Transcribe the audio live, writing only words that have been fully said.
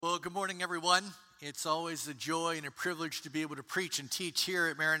Well, good morning, everyone. It's always a joy and a privilege to be able to preach and teach here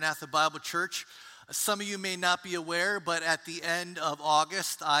at Maranatha Bible Church. Some of you may not be aware, but at the end of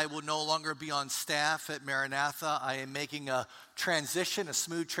August, I will no longer be on staff at Maranatha. I am making a transition, a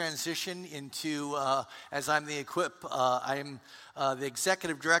smooth transition into, as I'm the the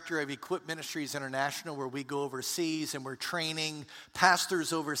executive director of Equip Ministries International, where we go overseas and we're training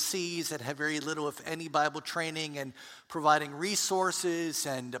pastors overseas that have very little, if any, Bible training, and providing resources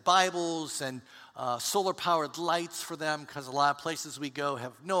and Bibles and solar-powered lights for them, because a lot of places we go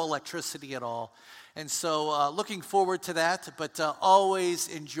have no electricity at all. And so looking forward to that, but always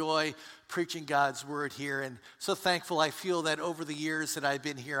enjoy preaching God's word here. And so thankful. I feel that over the years that I've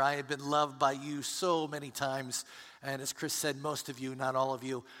been here, I have been loved by you so many times. And as Chris said, most of you, not all of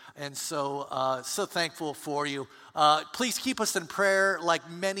you. And so thankful for you. Please keep us in prayer. Like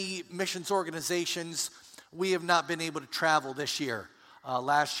many missions organizations, we have not been able to travel this year.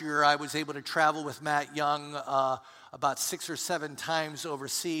 Last year, I was able to travel with Matt Young about 6 or 7 times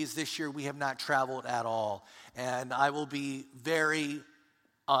overseas. This year, we have not traveled at all. And I will be very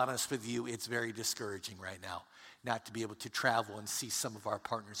honest with you, it's very discouraging right now not to be able to travel and see some of our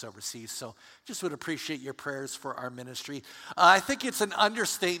partners overseas. So just would appreciate your prayers for our ministry. I think it's an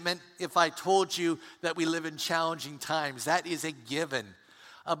understatement if I told you that we live in challenging times. That is a given.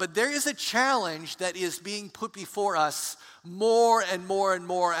 But there is a challenge that is being put before us more and more and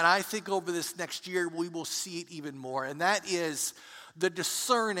more, and I think over this next year we will see it even more, and that is the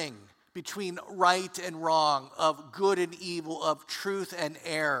discerning between right and wrong, of good and evil, of truth and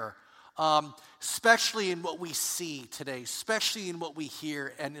error, especially in what we see today, especially in what we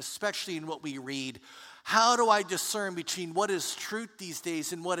hear, and especially in what we read. How do I discern between what is truth these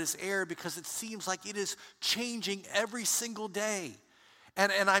days and what is error? Because it seems like it is changing every single day.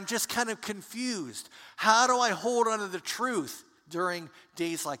 And I'm just kind of confused. How do I hold on to the truth during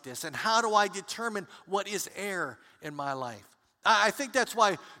days like this? And how do I determine what is error in my life? I think that's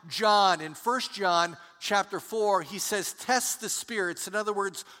why John, in 1 John chapter 4, he says, test the spirits. In other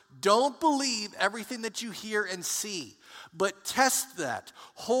words, don't believe everything that you hear and see, but test that.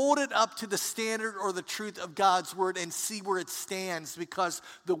 Hold it up to the standard or the truth of God's word and see where it stands, because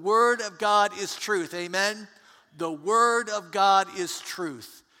the word of God is truth. Amen? The word of God is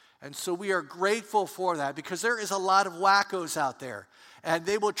truth. And so we are grateful for that, because there is a lot of wackos out there. And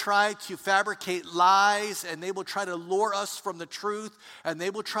they will try to fabricate lies, and they will try to lure us from the truth, and they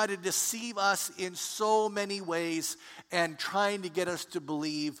will try to deceive us in so many ways, and trying to get us to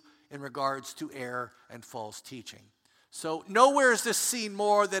believe in regards to error and false teaching. So nowhere is this seen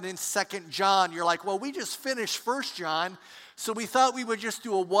more than in 2 John. You're like, well, we just finished 1 John, so we thought we would just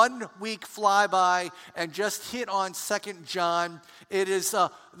do a 1-week flyby and just hit on 2 John. It is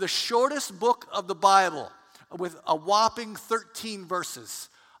the shortest book of the Bible, with a whopping 13 verses.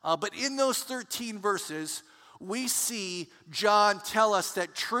 But in those 13 verses, we see John tell us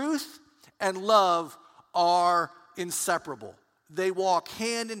that truth and love are inseparable. They walk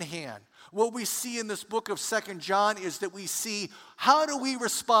hand in hand. What we see in this book of 2 John is that we see, how do we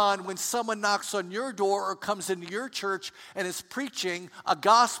respond when someone knocks on your door or comes into your church and is preaching a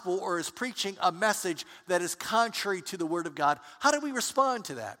gospel or is preaching a message that is contrary to the word of God? How do we respond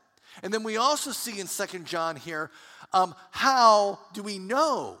to that? And then we also see in 2 John here, how do we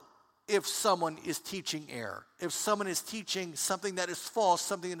know if someone is teaching error, if someone is teaching something that is false,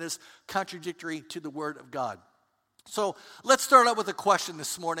 something that is contradictory to the word of God? So let's start out with a question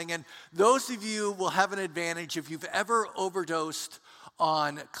this morning, and those of you will have an advantage if you've ever overdosed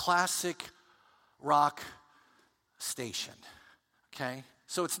on classic rock station, okay?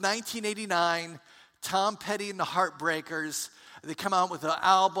 So it's 1989, Tom Petty and the Heartbreakers. They come out with an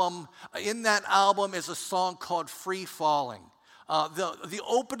album. In that album is a song called Free Falling. The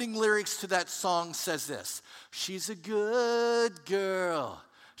opening lyrics to that song says this: she's a good girl,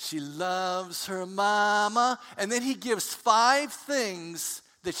 she loves her mama. And then he gives 5 things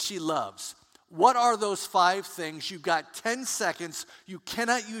that she loves. What are those 5 things? You've got 10 seconds. You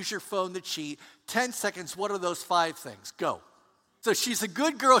cannot use your phone to cheat. 10 seconds, what are those 5 things? Go. So she's a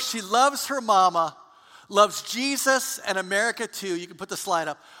good girl, she loves her mama, loves Jesus and America too. You can put the slide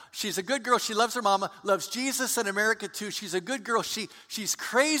up. She's a good girl. She loves her mama, loves Jesus and America too. She's a good girl. She's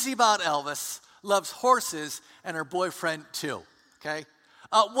crazy about Elvis, loves horses, and her boyfriend too. Okay?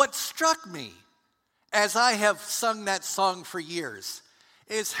 What struck me as I have sung that song for years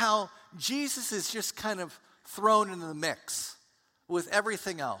is how Jesus is just kind of thrown into the mix with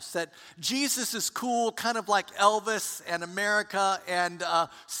everything else. That Jesus is cool, kind of like Elvis and America and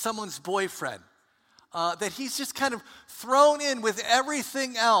someone's boyfriend. That he's just kind of thrown in with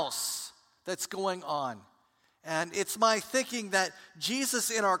everything else that's going on. And it's my thinking that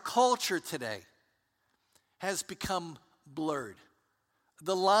Jesus in our culture today has become blurred.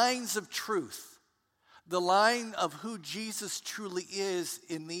 The lines of truth, the line of who Jesus truly is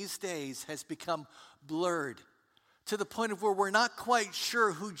in these days has become blurred to the point of where we're not quite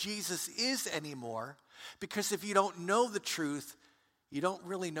sure who Jesus is anymore, because if you don't know the truth, you don't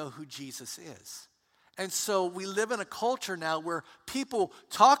really know who Jesus is. And so we live in a culture now where people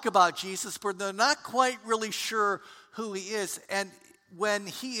talk about Jesus, but they're not quite really sure who he is. And when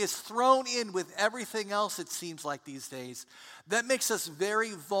he is thrown in with everything else, it seems like these days, that makes us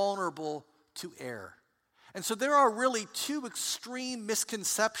very vulnerable to error. And so there are really two extreme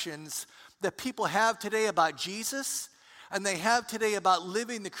misconceptions that people have today about Jesus, and they have today about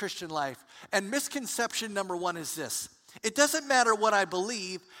living the Christian life. And misconception number one is this: it doesn't matter what I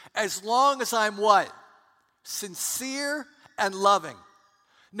believe as long as I'm what? Sincere and loving.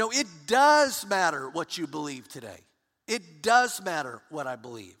 No, it does matter what you believe today. It does matter what I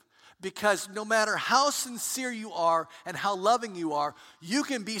believe. Because no matter how sincere you are and how loving you are, you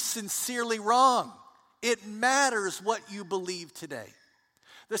can be sincerely wrong. It matters what you believe today.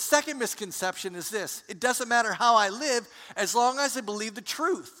 The second misconception is this: it doesn't matter how I live as long as I believe the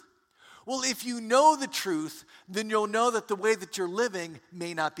truth. Well, if you know the truth, then you'll know that the way that you're living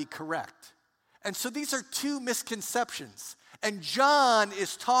may not be correct. And so these are two misconceptions. And John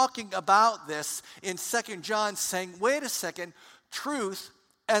is talking about this in 2 John, saying, wait a second, truth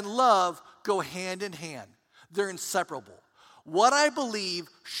and love go hand in hand. They're inseparable. What I believe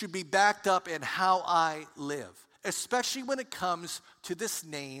should be backed up in how I live, especially when it comes to this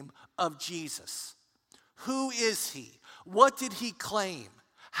name of Jesus. Who is he? What did he claim?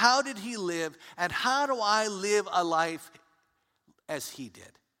 How did he live? And how do I live a life as he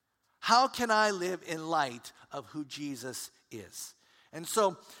did? How can I live in light of who Jesus is? And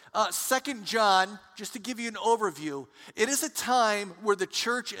so, 2 John, just to give you an overview, it is a time where the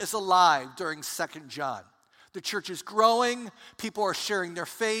church is alive during 2 John. The church is growing, people are sharing their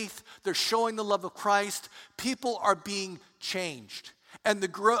faith, they're showing the love of Christ, people are being changed. And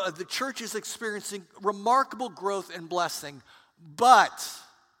the church is experiencing remarkable growth and blessing, but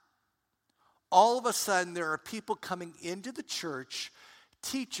all of a sudden there are people coming into the church,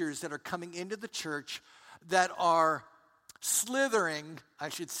 teachers that are coming into the church that are slithering, I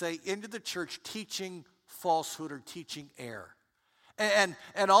should say, into the church teaching falsehood or teaching error.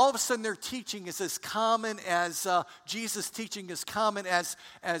 And all of a sudden their teaching is as common as Jesus' teaching is common as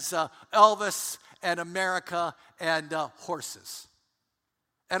Elvis and America and horses.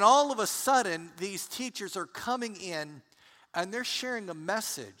 And all of a sudden these teachers are coming in and they're sharing a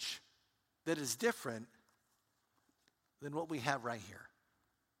message that is different than what we have right here.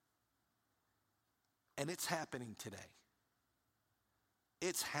 And it's happening today.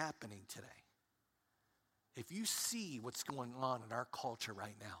 It's happening today. If you see what's going on in our culture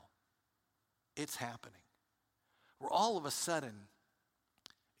right now, it's happening. Where all of a sudden,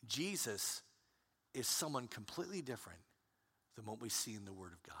 Jesus is someone completely different than what we see in the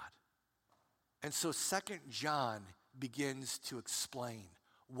Word of God. And so 2 John begins to explain,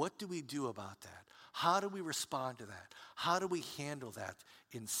 what do we do about that? How do we respond to that? How do we handle that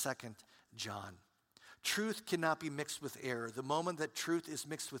in 2 John? Truth cannot be mixed with error. The moment that truth is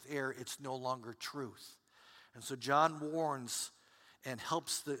mixed with error, it's no longer truth. And so John warns and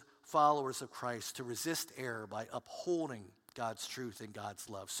helps the followers of Christ to resist error by upholding God's truth and God's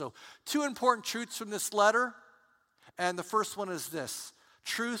love. So 2 important truths from this letter. And the first one is this: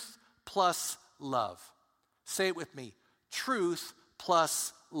 truth plus love. Say it with me: truth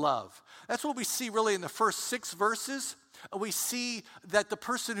plus love. That's what we see really in the first 6 verses. We see that the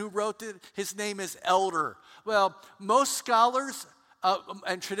person who wrote it, his name is Elder. Well, most scholars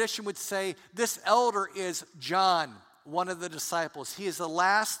and tradition would say this elder is John, one of the disciples. He is the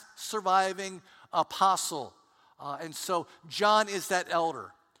last surviving apostle. And so John is that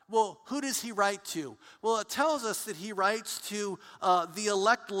elder. Well, who does he write to? Well, it tells us that he writes to the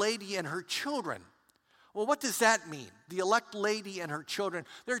elect lady and her children. Well, what does that mean? The elect lady and her children.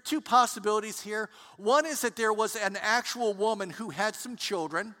 There are 2 possibilities here. One is that there was an actual woman who had some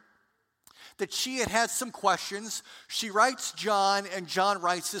children, that she had some questions. She writes John, and John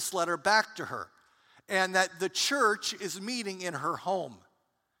writes this letter back to her, and that the church is meeting in her home.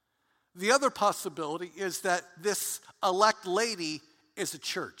 The other possibility is that this elect lady is a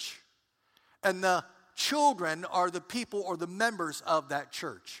church, and the children are the people or the members of that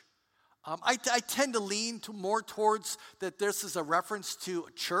church. I tend to lean more towards that this is a reference to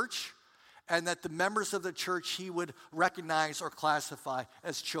a church, and that the members of the church he would recognize or classify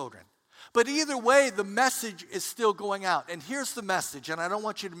as children. But either way, the message is still going out. And here's the message, and I don't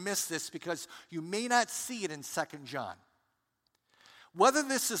want you to miss this because you may not see it in 2 John. Whether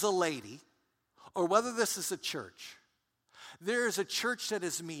this is a lady or whether this is a church, there is a church that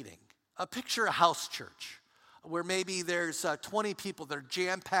is meeting. Picture a house church where maybe there's 20 people that are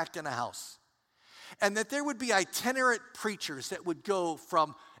jam-packed in a house. And that there would be itinerant preachers that would go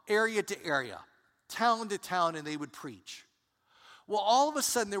from area to area, town to town, and they would preach. Well, all of a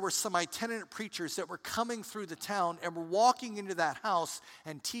sudden, there were some itinerant preachers that were coming through the town and were walking into that house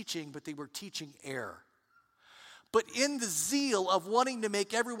and teaching, but they were teaching error. But in the zeal of wanting to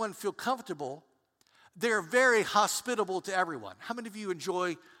make everyone feel comfortable, they're very hospitable to everyone. How many of you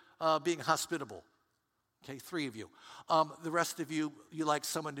enjoy being hospitable? Okay, 3 of you. The rest of you, you like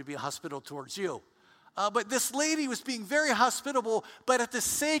someone to be hospitable towards you. But this lady was being very hospitable, but at the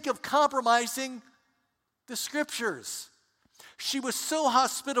sake of compromising the scriptures. She was so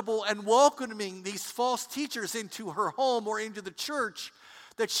hospitable and welcoming these false teachers into her home or into the church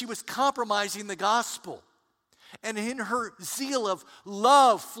that she was compromising the gospel. And in her zeal of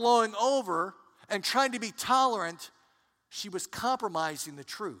love flowing over and trying to be tolerant, she was compromising the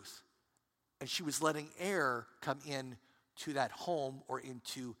truth. And she was letting error come in to that home or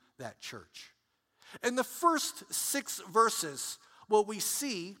into that church. In the first 6 verses, what we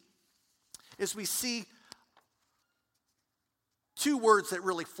see is we see 2 words that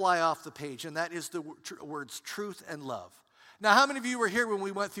really fly off the page, and that is the words truth and love. Now, how many of you were here when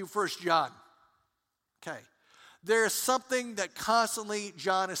we went through 1 John? Okay. There is something that constantly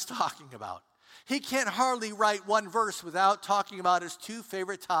John is talking about. He can't hardly write one verse without talking about his 2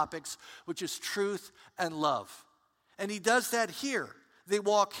 favorite topics, which is truth and love. And he does that here. They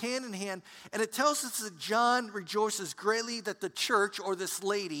walk hand in hand, and it tells us that John rejoices greatly that the church, or this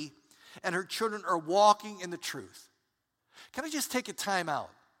lady, and her children are walking in the truth. Can I just take a time out?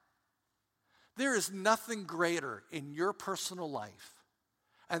 There is nothing greater in your personal life,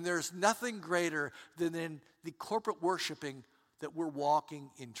 and there's nothing greater than in the corporate worshiping that we're walking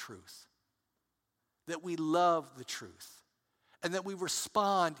in truth, that we love the truth, and that we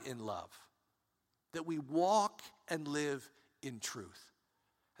respond in love, that we walk and live in truth.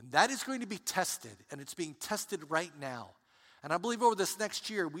 And that is going to be tested, and it's being tested right now. And I believe over this next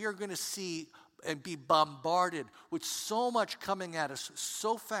year, we are going to see and be bombarded with so much coming at us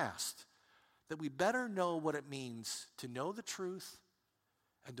so fast that we better know what it means to know the truth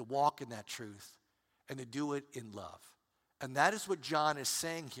and to walk in that truth and to do it in love. And that is what John is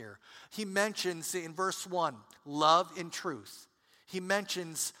saying here. He mentions in verse 1, love in truth. He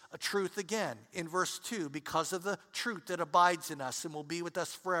mentions a truth again in verse 2, because of the truth that abides in us and will be with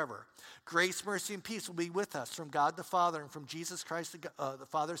us forever. Grace, mercy, and peace will be with us from God the Father and from Jesus Christ, the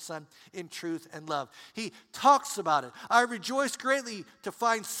Father, Son, in truth and love. He talks about it. I rejoice greatly to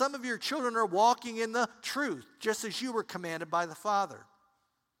find some of your children are walking in the truth, just as you were commanded by the Father.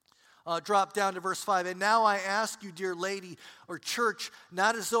 Drop down to verse 5. And now I ask you, dear lady or church,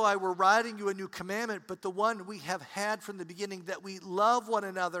 not as though I were writing you a new commandment, but the one we have had from the beginning, that we love one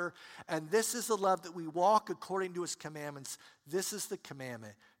another. And this is the love, that we walk according to his commandments. This is the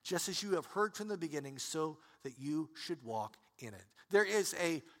commandment, just as you have heard from the beginning, so that you should walk in it. There is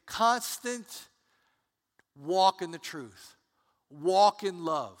a constant walk in the truth, walk in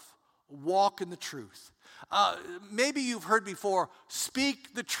love, walk in the truth. Maybe you've heard before,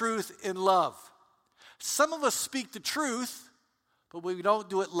 speak the truth in love. Some of us speak the truth, but we don't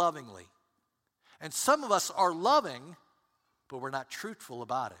do it lovingly. And some of us are loving, but we're not truthful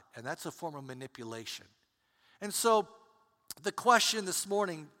about it. And that's a form of manipulation. And so the question this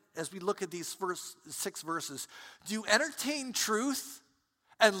morning, as we look at these first 6 verses, do you entertain truth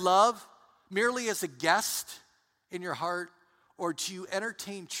and love merely as a guest in your heart, or do you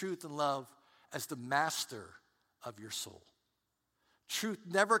entertain truth and love as the master of your soul? Truth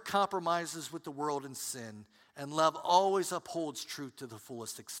never compromises with the world and sin, and love always upholds truth to the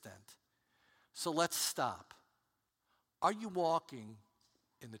fullest extent. So let's stop. Are you walking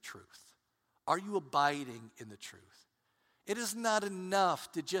in the truth? Are you abiding in the truth? It is not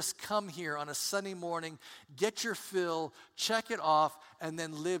enough to just come here on a Sunday morning, get your fill, check it off, and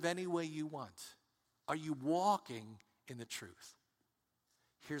then live any way you want. Are you walking in the truth?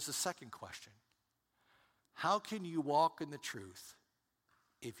 Here's the second question. How can you walk in the truth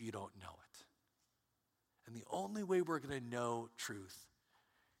if you don't know it? And the only way we're going to know truth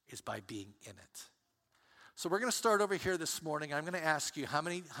is by being in it. So we're going to start over here this morning. I'm going to ask you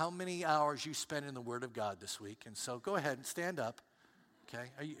how many hours you spend in the Word of God this week. And so go ahead and stand up. Okay?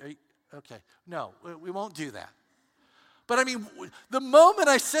 Are you okay? No, we won't do that. But I mean, the moment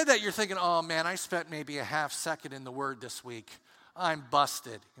I said that, you're thinking, oh man, I spent maybe a half second in the Word this week. I'm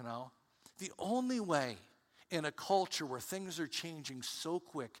busted, you know. The only way in a culture where things are changing so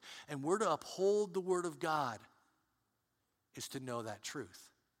quick and we're to uphold the Word of God is to know that truth.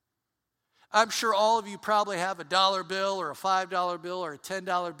 I'm sure all of you probably have a dollar bill or a $5 bill or a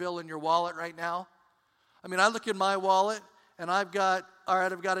 $10 bill in your wallet right now. I mean, I look in my wallet and I've got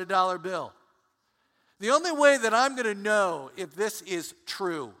a dollar bill. The only way that I'm going to know if this is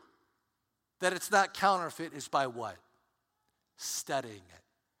true, that it's not counterfeit, is by what? Studying it.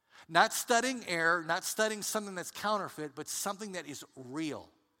 Not studying error, not studying something that's counterfeit, but something that is real.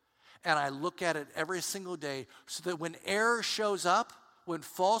 And I look at it every single day so that when error shows up, when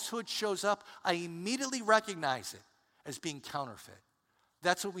falsehood shows up, I immediately recognize it as being counterfeit.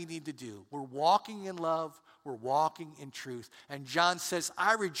 That's what we need to do. We're walking in love. We're walking in truth. And John says,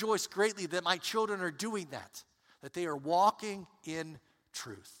 I rejoice greatly that my children are doing that they are walking in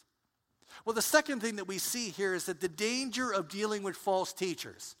truth. Well, the second thing that we see here is that the danger of dealing with false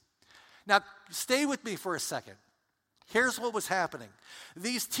teachers. Now, stay with me for a second. Here's what was happening.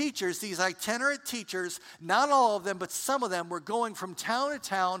 These teachers, these itinerant teachers, not all of them, but some of them were going from town to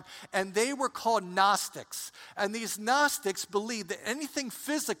town, and they were called Gnostics. And these Gnostics believed that anything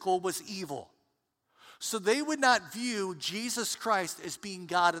physical was evil. So they would not view Jesus Christ as being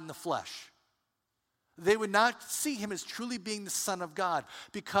God in the flesh. They would not see him as truly being the Son of God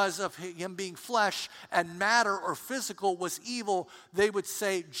because of him being flesh and matter or physical was evil. They would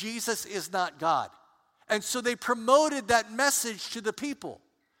say Jesus is not God. And so they promoted that message to the people.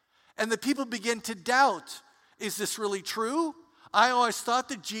 And the people began to doubt, is this really true? I always thought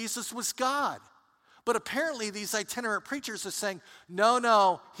that Jesus was God. But apparently these itinerant preachers are saying,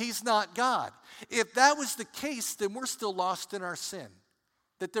 no, he's not God. If that was the case, then we're still lost in our sin.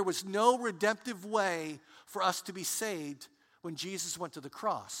 That there was no redemptive way for us to be saved when Jesus went to the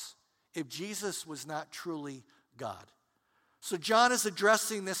cross, if Jesus was not truly God. So John is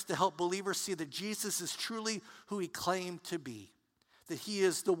addressing this to help believers see that Jesus is truly who he claimed to be, that he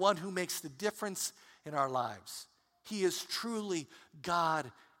is the one who makes the difference in our lives. He is truly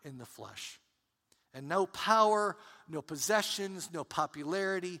God in the flesh. And no power, no possessions, no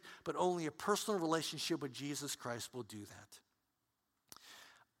popularity, but only a personal relationship with Jesus Christ will do that.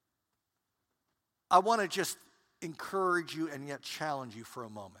 I want to just encourage you and yet challenge you for a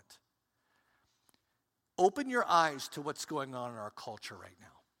moment. Open your eyes to what's going on in our culture right now.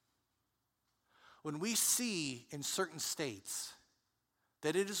 When we see in certain states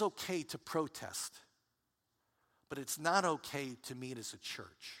that it is okay to protest, but it's not okay to meet as a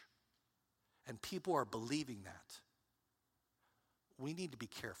church, and people are believing that, we need to be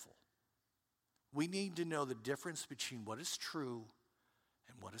careful. We need to know the difference between what is true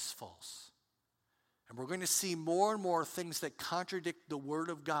and what is false. And we're going to see more and more things that contradict the Word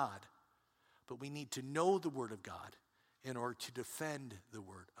of God. But we need to know the Word of God in order to defend the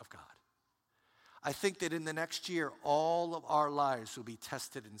Word of God. I think that in the next year, all of our lives will be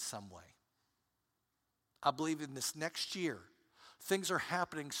tested in some way. I believe in this next year, things are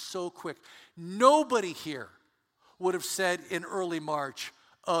happening so quick. Nobody here would have said in early March,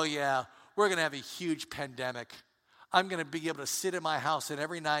 oh yeah, we're going to have a huge pandemic. I'm going to be able to sit in my house and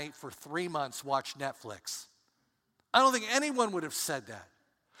every night for 3 months watch Netflix. I don't think anyone would have said that.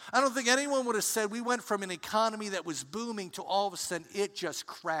 I don't think anyone would have said we went from an economy that was booming to all of a sudden it just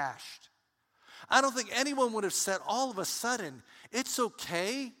crashed. I don't think anyone would have said all of a sudden it's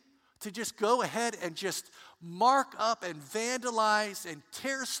okay to just go ahead and just mark up and vandalize and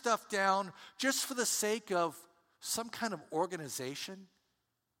tear stuff down just for the sake of some kind of organization.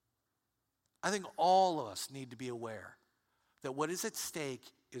 I think all of us need to be aware that what is at stake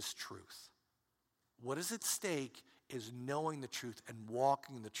is truth. What is at stake is knowing the truth and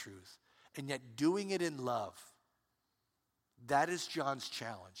walking the truth, and yet doing it in love. That is John's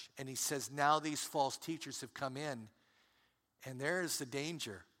challenge. And he says now these false teachers have come in, and there is the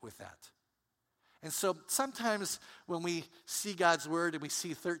danger with that. And so sometimes when we see God's word and we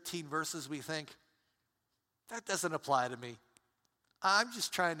see 13 verses, we think, that doesn't apply to me. I'm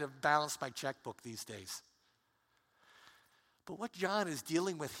just trying to balance my checkbook these days. But what John is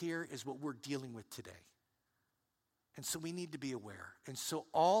dealing with here is what we're dealing with today. And so we need to be aware. And so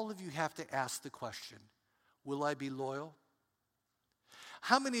all of you have to ask the question, will I be loyal?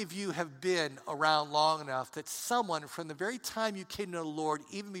 How many of you have been around long enough that someone from the very time you came to the Lord,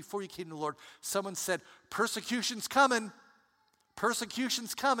 even before you came to the Lord, someone said, persecution's coming,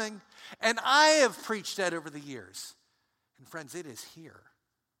 persecution's coming. And I have preached that over the years. And friends, it is here.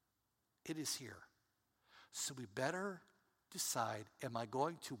 It is here. So we better decide, am I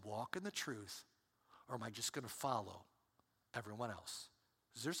going to walk in the truth or am I just going to follow everyone else?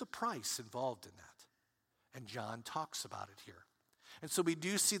 Because there's a price involved in that. And John talks about it here. And so we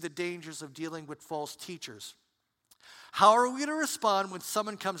do see the dangers of dealing with false teachers. How are we to respond when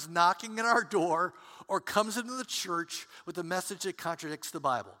someone comes knocking at our door or comes into the church with a message that contradicts the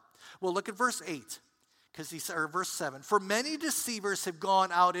Bible? Well, look at verse 8, or verse 7. For many deceivers have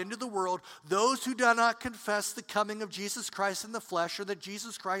gone out into the world, those who do not confess the coming of Jesus Christ in the flesh, or that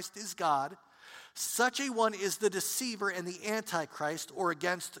Jesus Christ is God. Such a one is the deceiver and the antichrist, or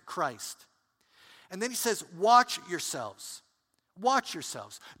against Christ. And then he says, watch yourselves. Watch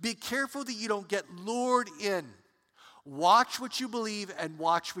yourselves. Be careful that you don't get lured in. Watch what you believe and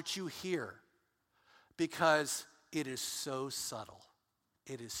watch what you hear, because it is so subtle.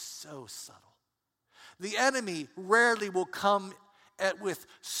 It is so subtle. The enemy rarely will come with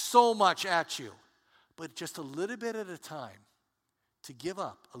so much at you, but just a little bit at a time, to give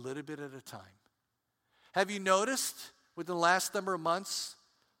up a little bit at a time. Have you noticed within the last number of months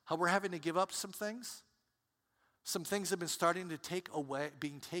how we're having to give up some things? Some things have been starting to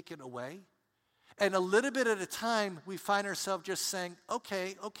being taken away. And a little bit at a time, we find ourselves just saying,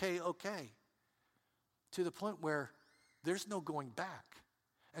 okay, to the point where there's no going back.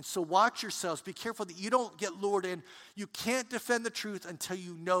 And so watch yourselves. Be careful that you don't get lured in. You can't defend the truth until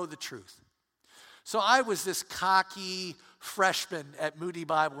you know the truth. So I was this cocky freshman at Moody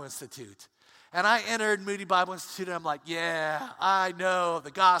Bible Institute. And I entered Moody Bible Institute, and I'm like, yeah, I know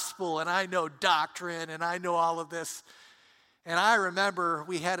the gospel, and I know doctrine, and I know all of this. And I remember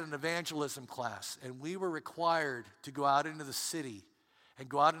we had an evangelism class, and we were required to go out into the city and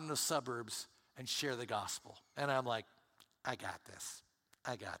go out into the suburbs and share the gospel. And I'm like, I got this.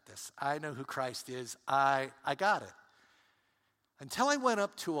 I know who Christ is. I got it. Until I went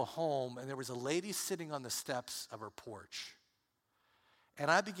up to a home, and there was a lady sitting on the steps of her porch. And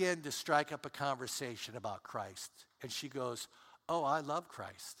I began to strike up a conversation about Christ. And she goes, oh, I love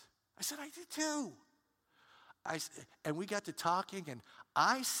Christ. I said, I do too. And we got to talking, and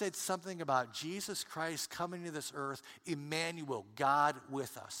I said something about Jesus Christ coming to this earth, Emmanuel, God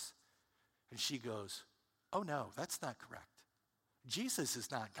with us. And she goes, oh no, that's not correct. Jesus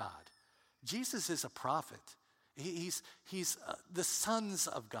is not God. Jesus is a prophet. He's the sons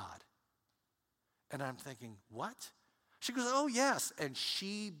of God. And I'm thinking, what? She goes, oh yes. And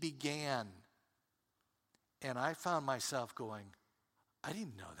she began. And I found myself going, I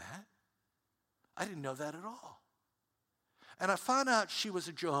didn't know that. I didn't know that at all. And I found out she was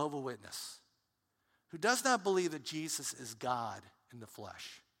a Jehovah's Witness who does not believe that Jesus is God in the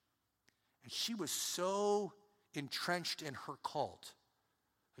flesh. And she was so entrenched in her cult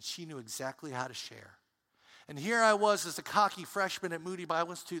that she knew exactly how to share. And here I was as a cocky freshman at Moody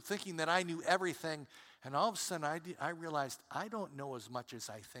Bible Institute thinking that I knew everything. And all of a sudden I realized I don't know as much as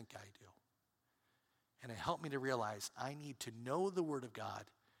I think I do. And it helped me to realize I need to know the Word of God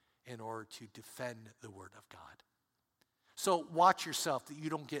in order to defend the Word of God. So watch yourself that you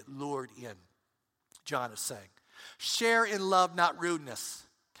don't get lured in, John is saying. Share in love, not rudeness,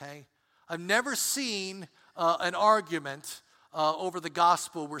 okay? I've never seen an argument over the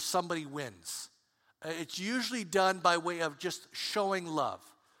gospel where somebody wins. It's usually done by way of just showing love.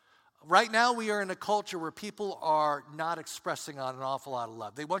 Right now we are in a culture where people are not expressing on an awful lot of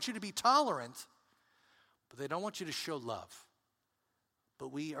love. They want you to be tolerant, but they don't want you to show love.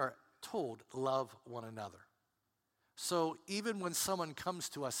 But we are told, love one another. So even when someone comes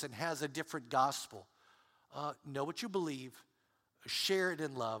to us and has a different gospel, know what you believe, share it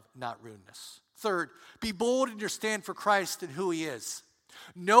in love, not rudeness. Third, be bold in your stand for Christ and who he is.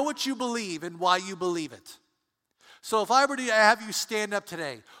 Know what you believe and why you believe it. So if I were to have you stand up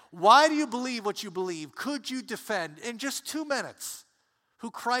today, why do you believe what you believe? Could you defend in just 2 minutes who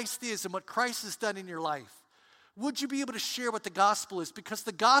Christ is and what Christ has done in your life? Would you be able to share what the gospel is? Because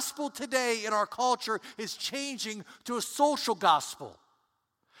the gospel today in our culture is changing to a social gospel.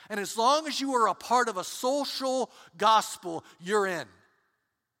 And as long as you are a part of a social gospel, you're in.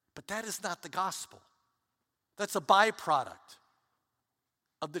 But that is not the gospel. That's a byproduct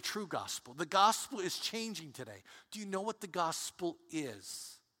of the true gospel. The gospel is changing today. Do you know what the gospel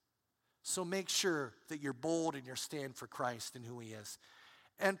is? So make sure that you're bold in your stand for Christ and who he is.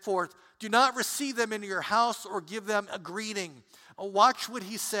 And fourth, do not receive them into your house or give them a greeting. Watch what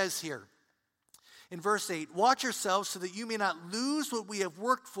he says here. In verse 8, watch yourselves so that you may not lose what we have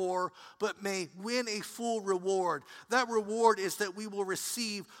worked for, but may win a full reward. That reward is that we will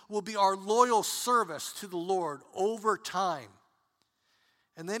receive, will be our loyal service to the Lord over time.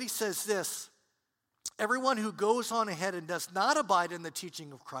 And then he says this, everyone who goes on ahead and does not abide in the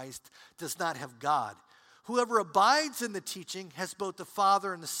teaching of Christ does not have God. Whoever abides in the teaching has both the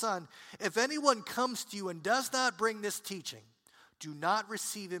Father and the Son. If anyone comes to you and does not bring this teaching, do not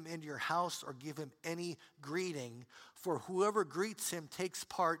receive him into your house or give him any greeting, for whoever greets him takes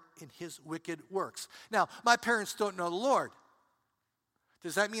part in his wicked works. Now, my parents don't know the Lord.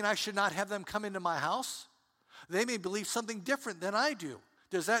 Does that mean I should not have them come into my house? They may believe something different than I do.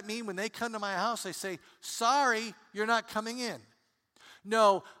 Does that mean when they come to my house, I say, sorry, you're not coming in?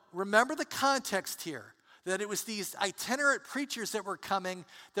 No, remember the context here, that it was these itinerant preachers that were coming,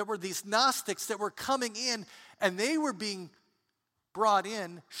 that were these Gnostics that were coming in, and they were being brought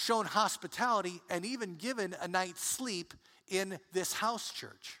in, shown hospitality, and even given a night's sleep in this house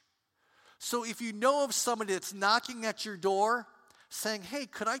church. So if you know of somebody that's knocking at your door, saying, hey,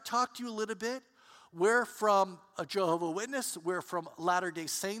 could I talk to you a little bit? We're from a Jehovah's Witness, we're from Latter-day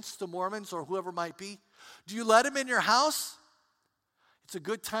Saints, the Mormons, or whoever might be. Do you let them in your house? It's a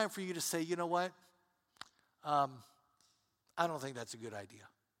good time for you to say, you know what? I don't think that's a good idea.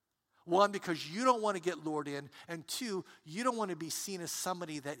 One, because you don't want to get lured in, and two, you don't want to be seen as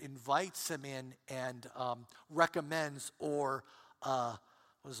somebody that invites them in and recommends or, what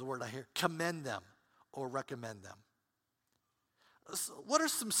is the word I hear? Commend them or recommend them. So what are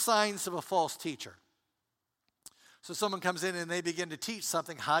some signs of a false teacher? So someone comes in and they begin to teach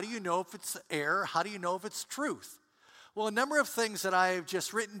something. How do you know if it's error? How do you know if it's truth? Well, a number of things that I've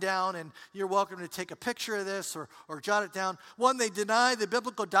just written down, and you're welcome to take a picture of this or jot it down. One, they deny the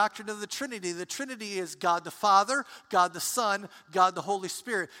biblical doctrine of the Trinity. The Trinity is God the Father, God the Son, God the Holy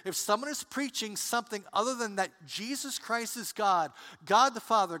Spirit. If someone is preaching something other than that Jesus Christ is God, God the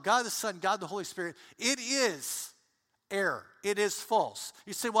Father, God the Son, God the Holy Spirit, it is error. It is false.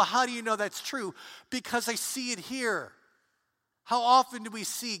 You say, well, how do you know that's true? Because I see it here. How often do we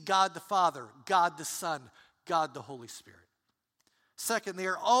see God the Father, God the Son, God the Holy Spirit? Second, they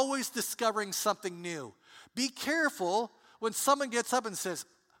are always discovering something new. Be careful when someone gets up and says,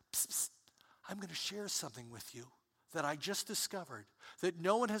 psst, psst, I'm going to share something with you that I just discovered that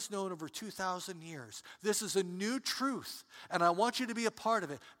no one has known over 2,000 years. This is a new truth, and I want you to be a part of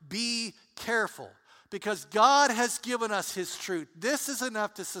it. Be careful, because God has given us his truth. This is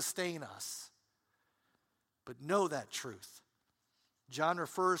enough to sustain us. But know that truth. John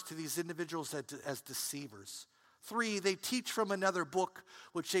refers to these individuals as deceivers. 3, they teach from another book,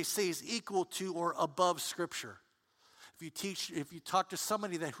 which they say is equal to or above Scripture. If you talk to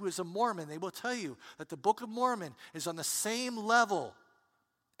somebody who is a Mormon, they will tell you that the Book of Mormon is on the same level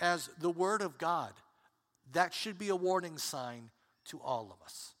as the Word of God. That should be a warning sign to all of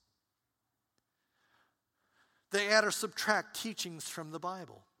us. They add or subtract teachings from the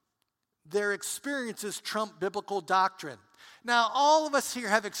Bible. Their experiences trump biblical doctrine. Now, all of us here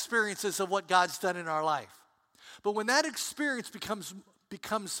have experiences of what God's done in our life. But when that experience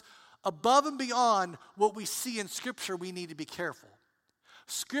becomes above and beyond what we see in Scripture, we need to be careful.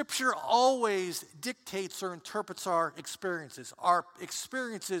 Scripture always dictates or interprets our experiences. Our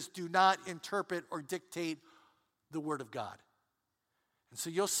experiences do not interpret or dictate the Word of God. And so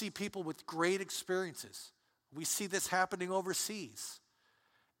you'll see people with great experiences. We see this happening overseas.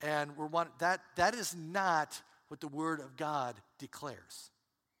 And that is not what the Word of God declares.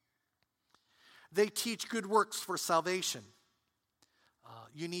 They teach good works for salvation.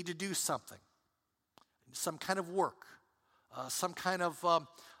 You need to do something, some kind of work, some kind of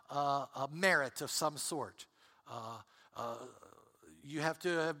merit of some sort. You have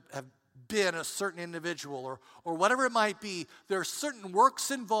to have been a certain individual or whatever it might be. There are certain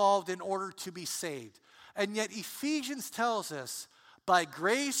works involved in order to be saved. And yet Ephesians tells us, by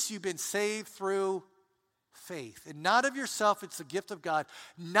grace you've been saved through faith. And not of yourself, it's a gift of God.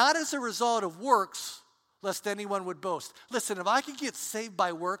 Not as a result of works, lest anyone would boast. Listen, if I could get saved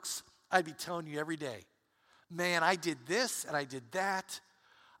by works, I'd be telling you every day, man, I did this and I did that.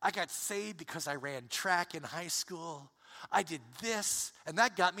 I got saved because I ran track in high school. I did this and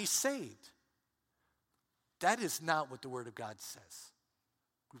that got me saved. That is not what the Word of God says.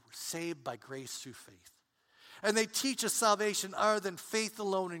 We were saved by grace through faith. And they teach us salvation other than faith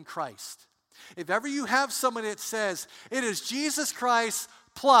alone in Christ. If ever you have someone that says, it is Jesus Christ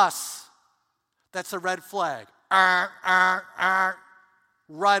plus, that's a red flag.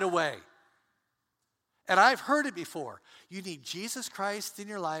 Right away. And I've heard it before. You need Jesus Christ in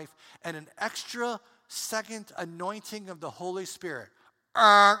your life and an extra second anointing of the Holy Spirit.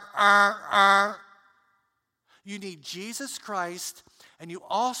 You need Jesus Christ, and you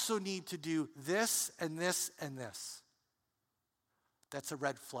also need to do this and this and this. That's a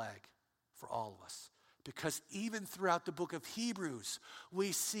red flag for all of us. Because even throughout the book of Hebrews,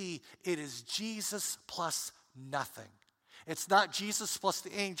 we see it is Jesus plus nothing. It's not Jesus plus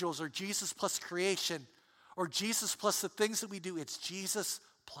the angels or Jesus plus creation or Jesus plus the things that we do. It's Jesus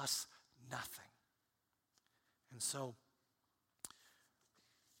plus nothing. And so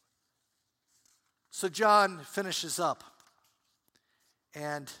So John finishes up,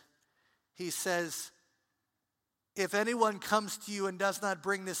 and he says, if anyone comes to you and does not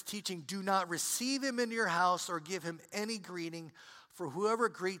bring this teaching, do not receive him into your house or give him any greeting, for whoever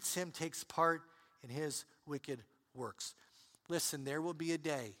greets him takes part in his wicked works. Listen, there will be a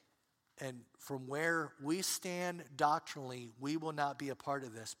day, and from where we stand doctrinally, we will not be a part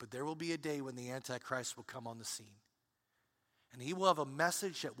of this, but there will be a day when the Antichrist will come on the scene. And he will have a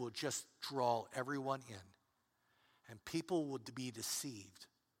message that will just draw everyone in. And people will be deceived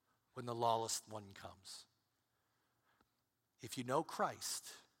when the lawless one comes. If you know Christ,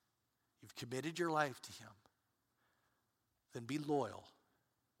 you've committed your life to him, then be loyal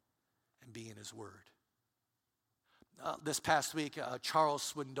and be in his word. This past week,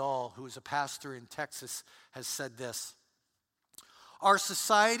 Charles Swindoll, who is a pastor in Texas, has said this: our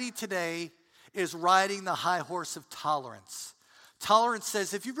society today is riding the high horse of tolerance. Tolerance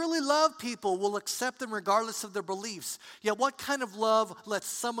says if you really love people, we'll accept them regardless of their beliefs. Yet what kind of love lets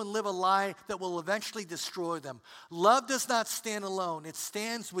someone live a lie that will eventually destroy them? Love does not stand alone. It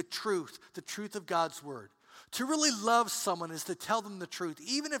stands with truth, the truth of God's word. To really love someone is to tell them the truth,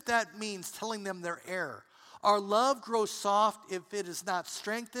 even if that means telling them their error. Our love grows soft if it is not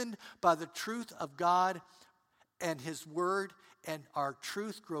strengthened by the truth of God and his word, and our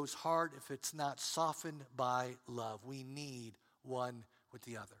truth grows hard if it's not softened by love. We need one with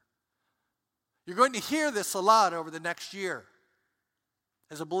the other. You're going to hear this a lot over the next year.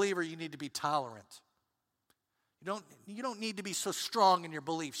 As a believer, you need to be tolerant. You don't need to be so strong in your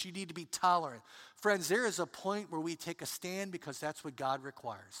beliefs. You need to be tolerant. Friends, there is a point where we take a stand because that's what God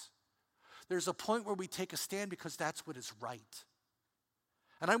requires. There's a point where we take a stand because that's what is right.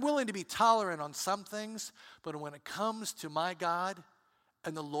 And I'm willing to be tolerant on some things, but when it comes to my God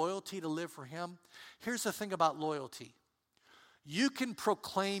and the loyalty to live for him, here's the thing about loyalty. You can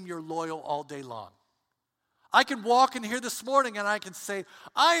proclaim you're loyal all day long. I can walk in here this morning and I can say,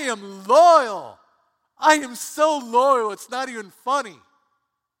 I am loyal. I am so loyal, it's not even funny.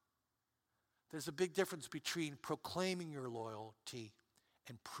 There's a big difference between proclaiming your loyalty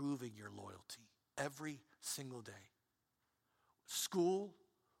and proving your loyalty every single day. School,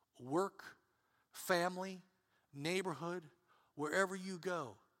 work, family, neighborhood, wherever you go,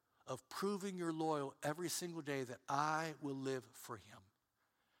 of proving you're loyal every single day that I will live for him.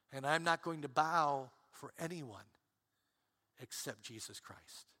 And I'm not going to bow for anyone except Jesus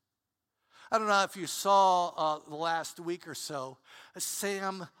Christ. I don't know if you saw the last week or so,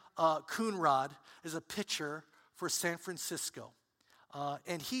 Sam Coonrod is a pitcher for San Francisco.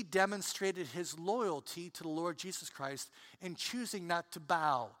 And he demonstrated his loyalty to the Lord Jesus Christ in choosing not to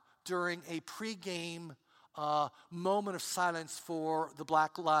bow during a pregame moment of silence for the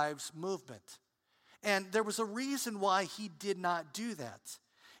Black Lives Movement. And there was a reason why he did not do that.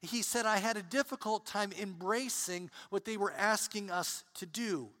 He said, I had a difficult time embracing what they were asking us to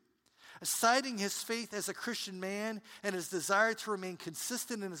do. Citing his faith as a Christian man and his desire to remain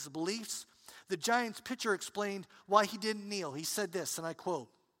consistent in his beliefs, the Giants pitcher explained why he didn't kneel. He said this, and I quote,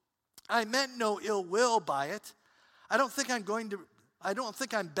 I meant no ill will by it. I don't think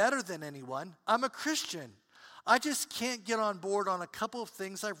I'm better than anyone. I'm a Christian. I just can't get on board on a couple of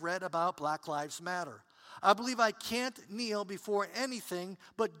things I've read about Black Lives Matter. I believe I can't kneel before anything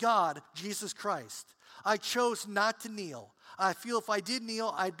but God, Jesus Christ. I chose not to kneel. I feel if I did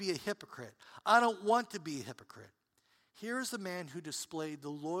kneel, I'd be a hypocrite. I don't want to be a hypocrite. Here is a man who displayed the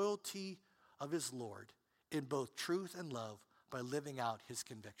loyalty of his Lord in both truth and love by living out his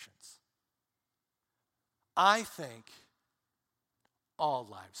convictions. I think all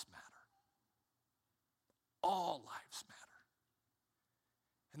lives matter. All lives matter.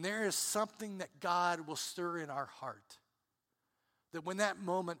 And there is something that God will stir in our heart. That when that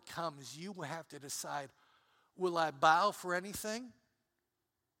moment comes, you will have to decide, will I bow for anything?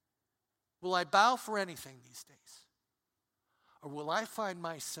 Will I bow for anything these days? Or will I find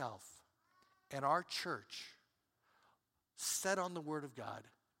myself and our church set on the Word of God,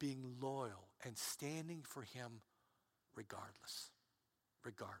 being loyal and standing for him regardless?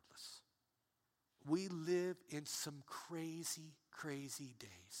 Regardless. We live in some crazy, crazy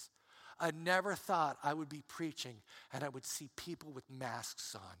days. I never thought I would be preaching and I would see people with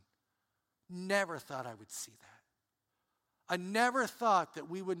masks on. Never thought I would see that. I never thought that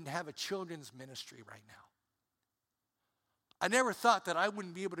we wouldn't have a children's ministry right now. I never thought that I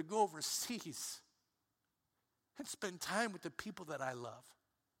wouldn't be able to go overseas and spend time with the people that I love.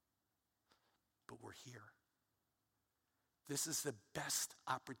 But we're here. This is the best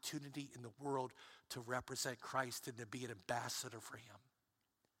opportunity in the world to represent Christ and to be an ambassador for him.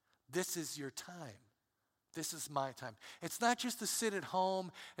 This is your time This is my time. It's not just to sit at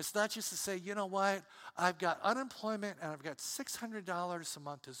home. It's not just to say, you know what, I've got unemployment and I've got $600 a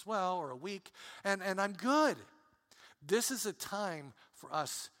month as well, or a week, and I'm good. This is a time for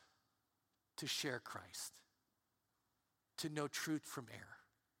us to share Christ, to know truth from error,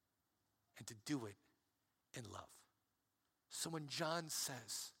 and to do it in love. So when John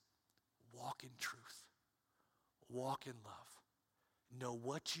says, walk in truth, walk in love, know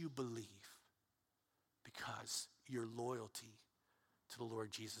what you believe, because your loyalty to the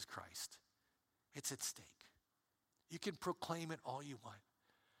Lord Jesus Christ, it's at stake. You can proclaim it all you want,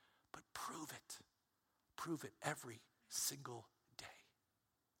 but prove it. Prove it every single day.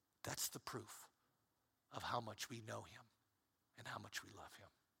 That's the proof of how much we know him and how much we love him.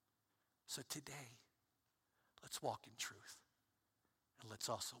 So today, let's walk in truth, and let's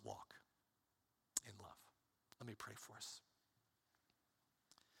also walk in love. Let me pray for us.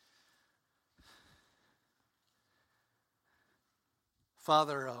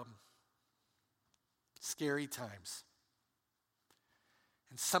 Father, scary times.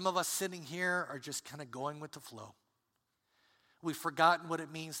 And some of us sitting here are just kind of going with the flow. We've forgotten what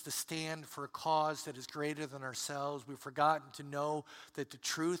it means to stand for a cause that is greater than ourselves. We've forgotten to know that the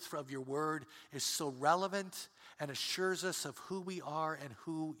truth of your word is so relevant and assures us of who we are and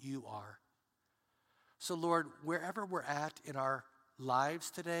who you are. So Lord, wherever we're at in our lives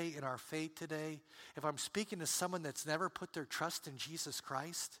today, in our faith today, if I'm speaking to someone that's never put their trust in Jesus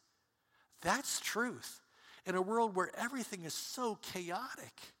Christ, that's truth. In a world where everything is so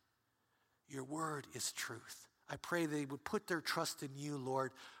chaotic, your word is truth. I pray they would put their trust in you,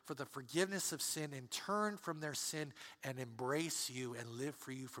 Lord, for the forgiveness of sin and turn from their sin and embrace you and live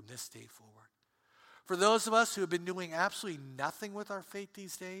for you from this day forward. For those of us who have been doing absolutely nothing with our faith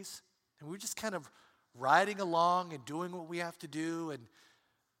these days, and we're just kind of riding along and doing what we have to do, and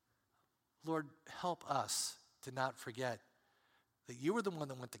Lord, help us to not forget that you were the one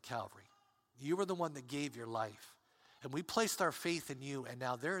that went to Calvary. You were the one that gave your life. And we placed our faith in you, and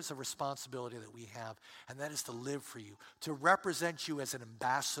now there is a responsibility that we have, and that is to live for you, to represent you as an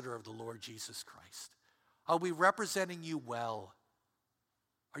ambassador of the Lord Jesus Christ. Are we representing you well?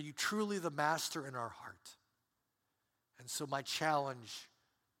 Are you truly the master in our heart? And so my challenge,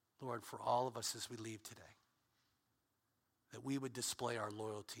 Lord, for all of us as we leave today, that we would display our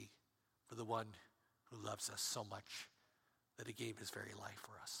loyalty for the one who loves us so much that he gave his very life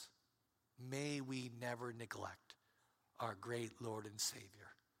for us. May we never neglect our great Lord and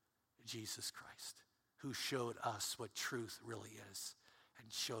Savior, Jesus Christ, who showed us what truth really is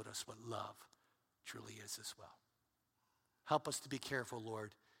and showed us what love truly is as well. Help us to be careful,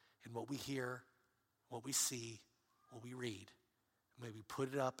 Lord, in what we hear, what we see, what we read. May we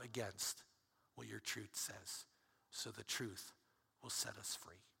put it up against what your truth says, so the truth will set us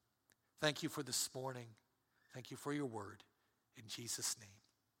free. Thank you for this morning. Thank you for your word. In Jesus'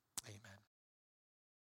 name, amen.